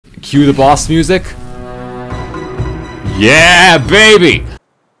cue the boss music. Yeah, baby!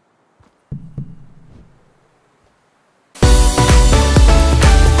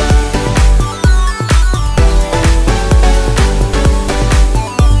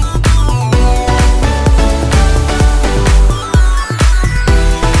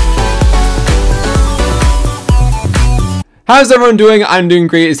 How's everyone doing? I'm doing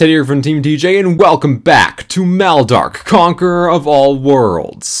great. It's Teddy here from Team TJ, and welcome back to Maldark, Conqueror of all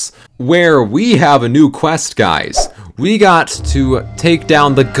worlds, where we have a new quest, guys. We got to take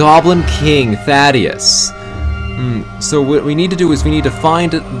down the Goblin King Thadeous. So what we need to do is we need to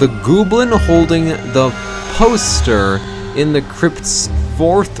find the Goblin holding the poster in the crypt's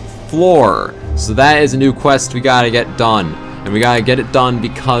 4th floor. So that is a new quest we gotta get done. And we gotta get it done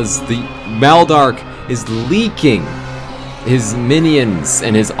because the Maldark is leaking his minions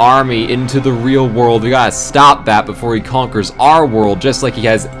and his army into the real world. We gotta stop that before he conquers our world, just like he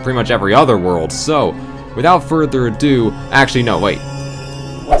has pretty much every other world. So, without further ado, actually no, wait.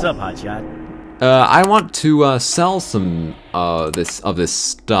 What's up, hotshot? I want to sell some this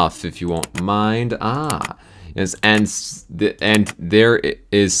stuff, if you won't mind. Yes, and there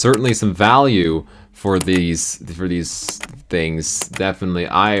is certainly some value for these things. Definitely,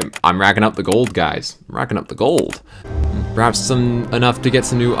 I'm racking up the gold, guys. I'm racking up the gold. Perhaps enough to get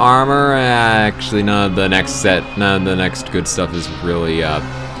some new armor. Actually, none of the next good stuff is really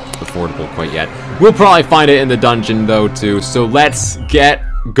affordable quite yet. We'll probably find it in the dungeon though too. So let's get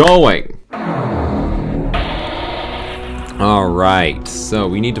going. All right. So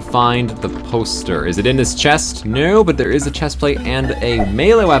we need to find the poster. Is it in this chest? No, but there is a chest plate and a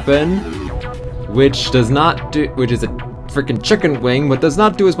melee weapon, which is a freaking chicken wing, but does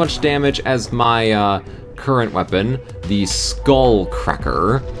not do as much damage as my current weapon, the Skull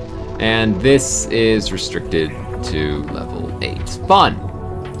Cracker, and this is restricted to level 8. Fun!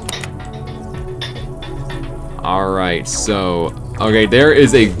 Alright, so, okay, there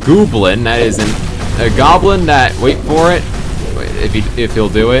is a Goblin, that is a Goblin that, wait for it, if he'll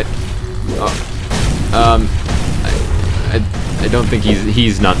do it. I don't think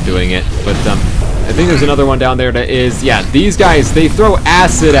he's not doing it, but I think there's another one down there that is, yeah, these guys, they throw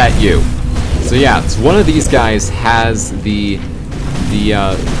acid at you. So yeah, it's one of these guys has the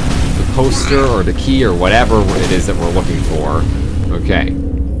poster or the key or whatever it is that we're looking for. Okay,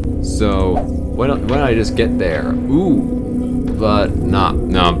 so when did I just get there? Ooh, but no,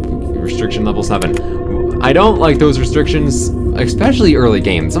 restriction level 7. I don't like those restrictions, especially early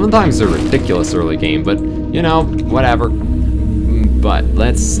game. Sometimes they're ridiculous early game, but you know, whatever. But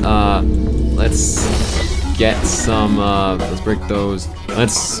let's get some. Let's break those.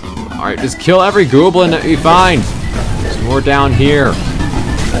 Alright, just kill every Goblin that we find. There's more down here.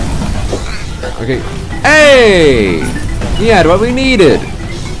 Okay. Hey! He had what we needed.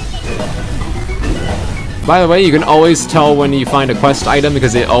 By the way, you can always tell when you find a quest item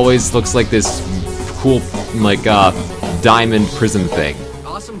because it always looks like this cool, like, diamond prism thing.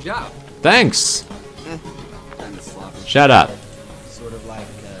 Awesome job. Thanks. Shut up. Sort of like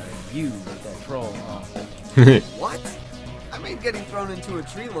you with that troll, What? I made getting thrown into a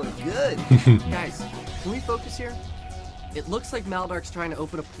tree look good. Guys, can we focus here? It looks like Maldark's trying to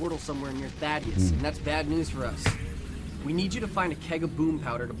open a portal somewhere near Thadeous, and that's bad news for us. We need you to find a keg of boom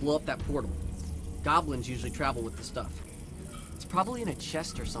powder to blow up that portal. Goblins usually travel with the stuff. It's probably in a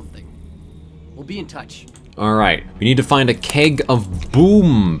chest or something. We'll be in touch. Alright, we need to find a keg of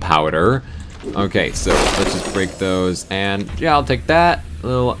boom powder. Okay, so let's just break those, and yeah, I'll take that.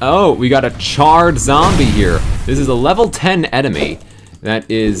 Oh, we got a charred zombie here. This is a level 10 enemy.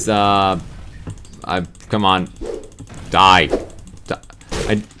 That is, come on, die.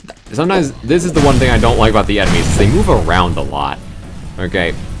 Sometimes, this is the one thing I don't like about the enemies, is they move around a lot.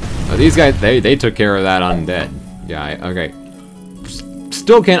 Okay, these guys, they took care of that undead guy. Okay,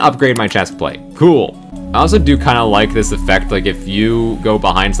 still can't upgrade my chest plate. Cool. I also do kind of like this effect, like if you go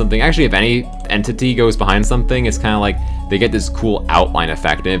behind something, actually if any entity goes behind something, it's kind of like they get this cool outline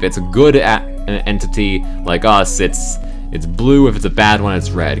effect, and if it's a good entity like us, it's blue, if it's a bad one,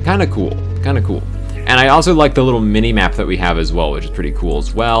 it's red. Kind of cool, kind of cool. And I also like the little mini map that we have as well, which is pretty cool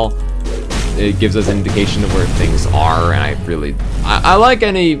as well. It gives us an indication of where things are, and I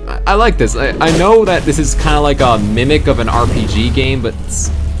like this. I know that this is kind of like a mimic of an RPG game, but it's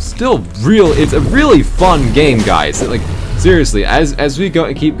still it's a really fun game, guys. Like, seriously, as we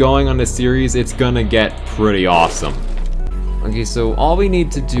keep going on this series, it's gonna get pretty awesome. Okay, so all we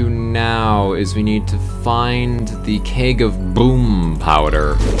need to do now is we need to find the keg of boom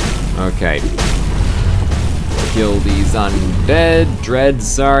powder. Okay. Kill these undead, dreads,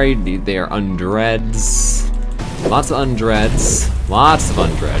 sorry, they are undreads. Lots of undreads. Lots of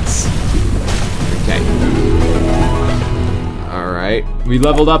undreads. Okay. Alright. We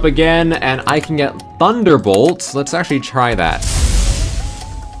leveled up again, and I can get Thunderbolt. Let's actually try that.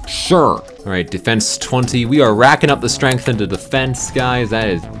 Sure. Alright, defense 20. We are racking up the strength into defense, guys. That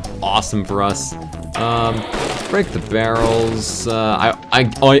is awesome for us. Break the barrels.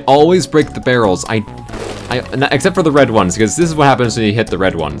 I always break the barrels. Except for the red ones, because this is what happens when you hit the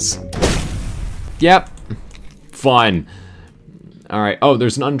red ones. Yep. Fun. Alright. Oh,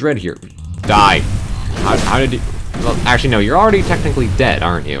 there's an undread here. Die. How did you... Well, actually, no. You're already technically dead,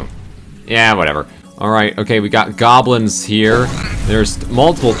 aren't you? Yeah, whatever. Alright, okay, we got goblins here. There's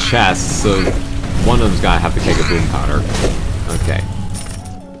multiple chests, so one of them's gotta have the Boom powder. Okay.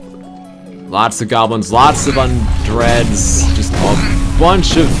 Lots of goblins, lots of undreads, just a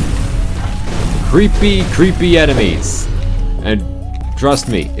bunch of creepy enemies. And trust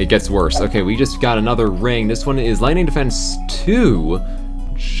me, it gets worse. Okay, we just got another ring. This one is Lightning Defense 2,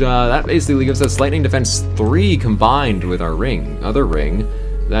 which that basically gives us Lightning Defense 3 combined with our other ring.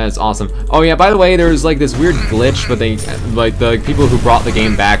 That is awesome. Oh yeah, by the way, there's like this weird glitch, but the people who brought the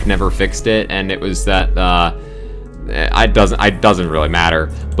game back never fixed it, and it was that it doesn't really matter.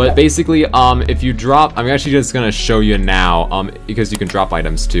 But basically, if you drop, I'm actually just gonna show you now, because you can drop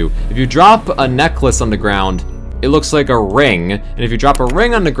items too. If you drop a necklace on the ground, it looks like a ring, and if you drop a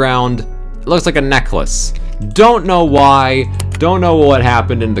ring on the ground, it looks like a necklace. Don't know why, don't know what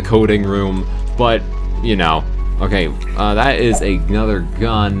happened in the coding room, but you know. Okay, that is another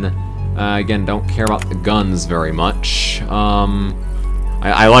gun. Again, don't care about the guns very much.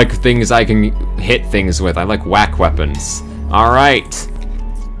 I like things I can hit things with. I like whack weapons. Alright.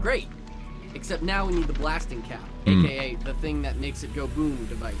 Great. Except now we need the blasting cap, aka the thing that makes it go boom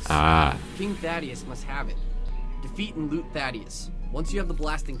device. Ah. King Thadeous must have it. Defeat and loot Thadeous. Once you have the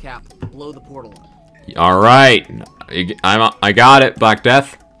blasting cap, blow the portal up. Alright. I got it, Black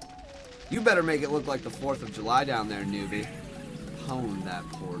Death. You better make it look like the 4th of July down there, newbie. Hone that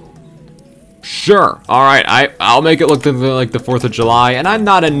portal. Sure. Alright, I'll make it look like the 4th of July, and I'm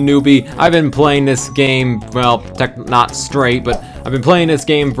not a newbie. I've been playing this game, well, not straight, but I've been playing this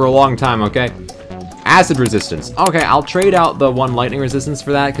game for a long time, okay? Acid resistance. Okay, I'll trade out the 1 lightning resistance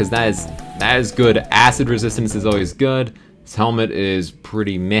for that, because that is good. Acid resistance is always good. This helmet is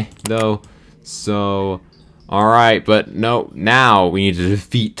pretty meh, though. So, alright, but no, now we need to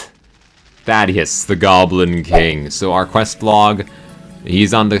defeat Thadeous, the Goblin King. So our quest log,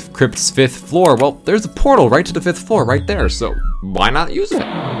 he's on the crypt's 5th floor. Well, there's a portal right to the 5th floor right there, so why not use it?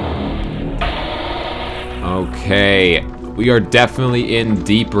 Okay, we are definitely in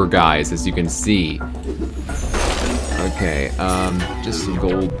deeper, guys, as you can see. Okay, just some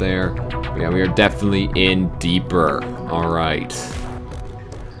gold there. Yeah, we are definitely in deeper. Alright.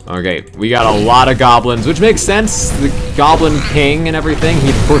 Okay, we got a lot of goblins, which makes sense. The Goblin King and everything. He,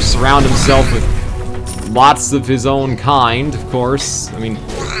 of course, surround himself with lots of his own kind, of course. I mean,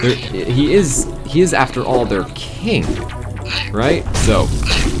 he is, after all, their king, right? So,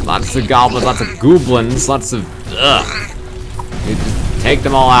 lots of goblins, lots of goblins, lots of, ugh. Take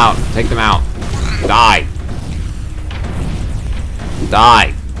them all out. Take them out. Die.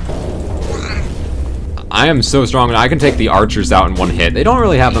 Die. I am so strong, I can take the archers out in 1 hit. They don't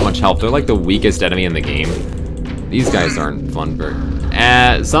really have that much health. They're like the weakest enemy in the game. These guys aren't fun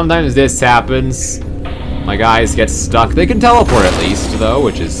very... sometimes this happens. My guys get stuck. They can teleport at least, though,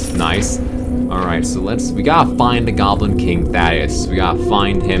 which is nice. Alright, so we gotta find the Goblin King Thadeous. We gotta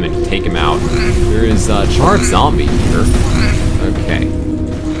find him and take him out. There is a charred zombie here. Okay.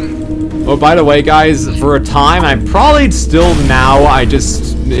 Oh, by the way, guys, for a time, I probably still now, it just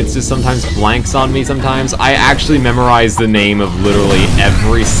sometimes blanks on me sometimes. I actually memorized the name of literally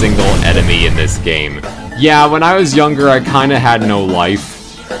every single enemy in this game. Yeah, when I was younger, I kind of had no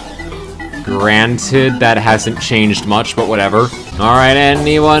life. Granted, that hasn't changed much, but whatever. Alright,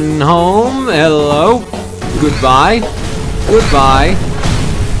 anyone home? Hello? Goodbye? Goodbye?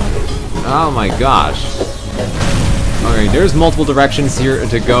 Oh my gosh. Alright, there's multiple directions here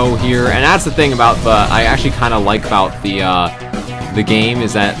to go here, and that's the thing about I actually kind of like about the game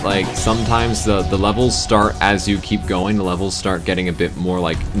is that, like, sometimes the levels start as you keep going, the levels start getting a bit more,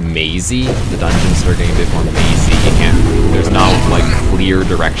 like, mazy. The dungeons start getting a bit more mazy. There's no, like, clear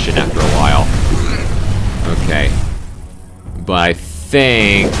direction after a while. Okay. But I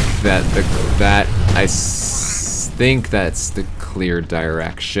think I think that's the clear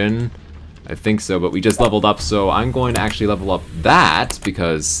direction. I think so, but we just leveled up, so I'm going to actually level up that,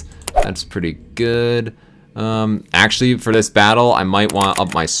 because that's pretty good. Actually, for this battle, I might want to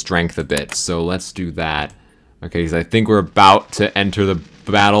up my strength a bit, so let's do that. Okay, because I think we're about to enter the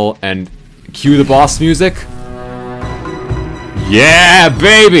battle and cue the boss music. Yeah,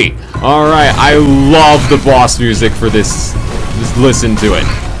 baby! Alright, I love the boss music for this. Just listen to it.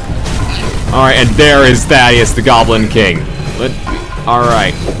 Alright, and there is Thadeous, the Goblin King.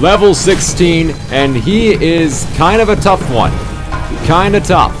 Alright, level 16, and he is kind of a tough one. Kinda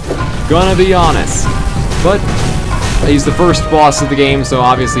tough, gonna be honest. But he's the first boss of the game, so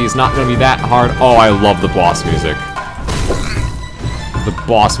obviously he's not gonna be that hard. Oh, I love the boss music. The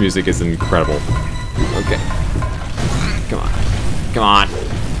boss music is incredible. Okay. Come on. Come on.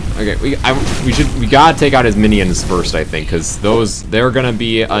 Okay, we gotta take out his minions first, I think, because they're gonna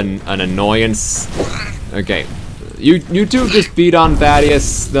be an annoyance. Okay. You two just beat on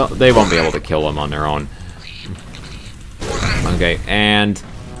Thadeous. They won't be able to kill him on their own. Okay, and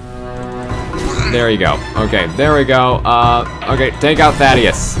there you go. Okay, there we go. Okay, take out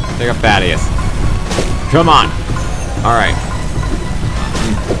Thadeous. Take out Thadeous. Come on. All right.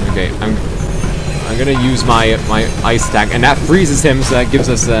 Okay, I'm gonna use my ice attack, and that freezes him, so that gives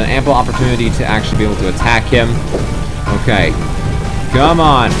us an ample opportunity to actually be able to attack him. Okay. Come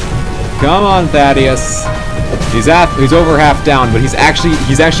on. Come on, Thadeous. He's over half down, but he's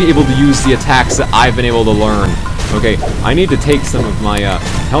actually able to use the attacks that I've been able to learn. Okay, I need to take some of my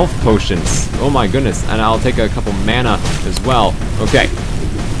health potions. Oh my goodness, and I'll take a couple mana as well. Okay.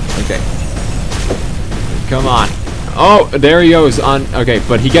 Okay. Come on. Oh, there he goes on. Okay,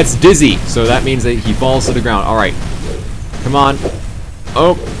 but he gets dizzy, so that means that he falls to the ground. All right. Come on.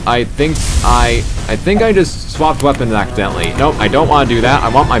 Oh, I think I just swapped weapons accidentally. Nope, I don't want to do that. I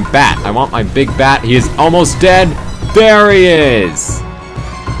want my bat. I want my big bat. He is almost dead. There he is.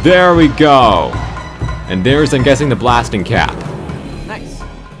 There we go. And there's, I'm guessing, the blasting cap. Nice.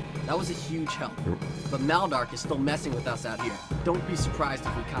 That was a huge help. But Maldark is still messing with us out here. Don't be surprised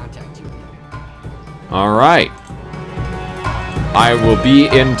if we contact you again. All right. I will be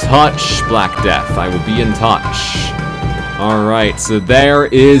in touch, Black Death. I will be in touch. Alright, so there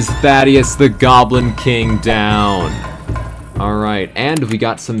is Thadeous, the Goblin King, down. Alright, and we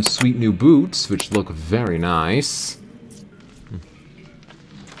got some sweet new boots, which look very nice.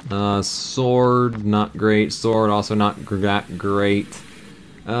 Sword, not great. Sword, also not that great.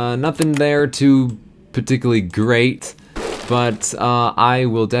 Nothing there too particularly great, but I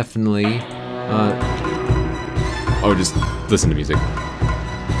will definitely... oh, just listen to music.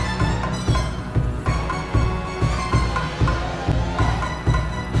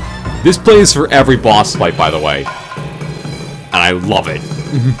 This plays for every boss fight, by the way. And I love it.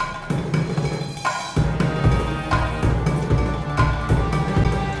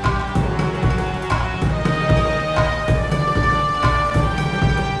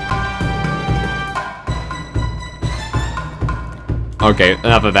 Okay,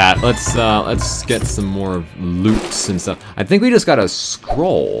 enough of that. Let's get some more loots and stuff. I think we just got a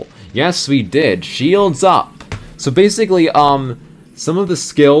scroll. Yes, we did. Shields up. So basically, some of the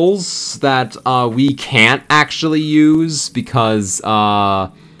skills that we can't actually use because we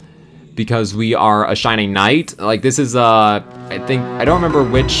are a Shining Knight. Like this is I don't remember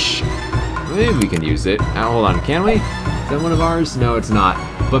which. Maybe we can use it. Hold on, can we? Is that one of ours? No, it's not.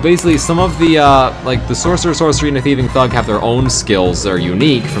 But basically, some of the like the Sorcerer, Sorcery, and the Thieving Thug have their own skills that are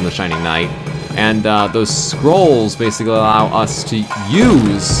unique from the Shining Knight. And those scrolls basically allow us to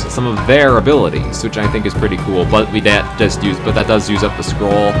use some of their abilities, which I think is pretty cool. But that does use up the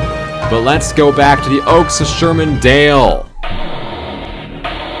scroll. But let's go back to the Oaks of Sherman Dale. Forth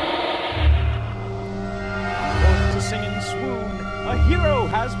to sing and swoon, a hero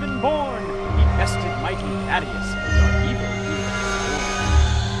has been born. He bested mighty Thadeous, and our evil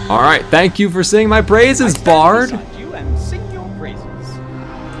hero. All right, thank you for singing my praises, Bard. You and sing your praises.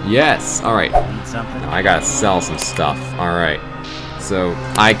 Yes, alright. Need something? I gotta sell some stuff. Alright. So,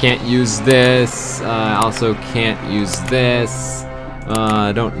 I can't use this. Also can't use this.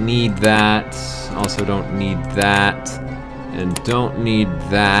 Don't need that. Also don't need that. And don't need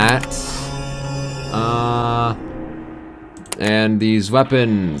that. And these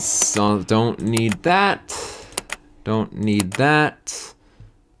weapons. So don't need that. Don't need that.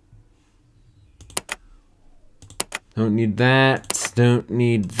 Don't need that, don't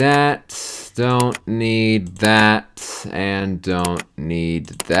need that, don't need that, and don't need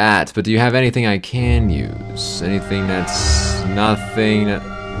that. But do you have anything I can use? Anything that's nothing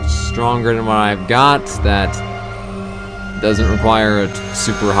stronger than what I've got that doesn't require a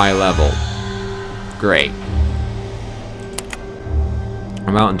super high level? Great.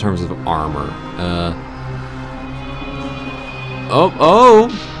 I'm out in terms of armor. Oh!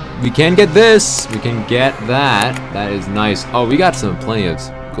 We can get this. We can get that. That is nice. Oh, we got plenty of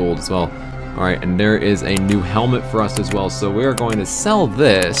gold as well. All right, and there is a new helmet for us as well. So we are going to sell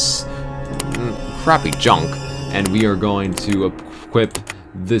this crappy junk and we are going to equip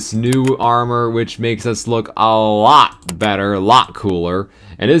this new armor, which makes us look a lot better, a lot cooler.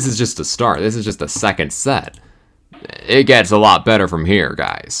 And this is just a start. This is just a second set. It gets a lot better from here,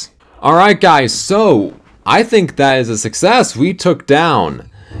 guys. Alright, guys, so I think that is a success. We took down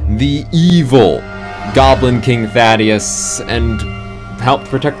the evil Goblin King Thadeous and helped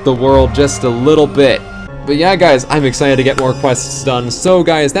protect the world just a little bit. But yeah, guys, I'm excited to get more quests done. So,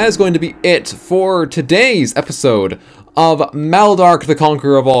 guys, that is going to be it for today's episode of Maldark, the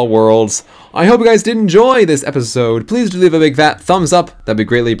Conqueror of all worlds. I hope you guys did enjoy this episode. Please do leave a big fat thumbs up. That'd be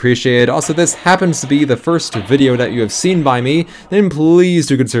greatly appreciated. Also, this happens to be the first video that you have seen by me. Then please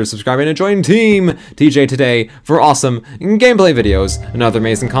do consider subscribing and join Team TJ today for awesome gameplay videos and other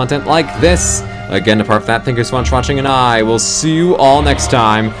amazing content like this. Again, apart from that, thank you so much for watching, and I will see you all next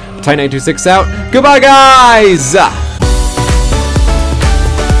time. Titan826 out. Goodbye, guys!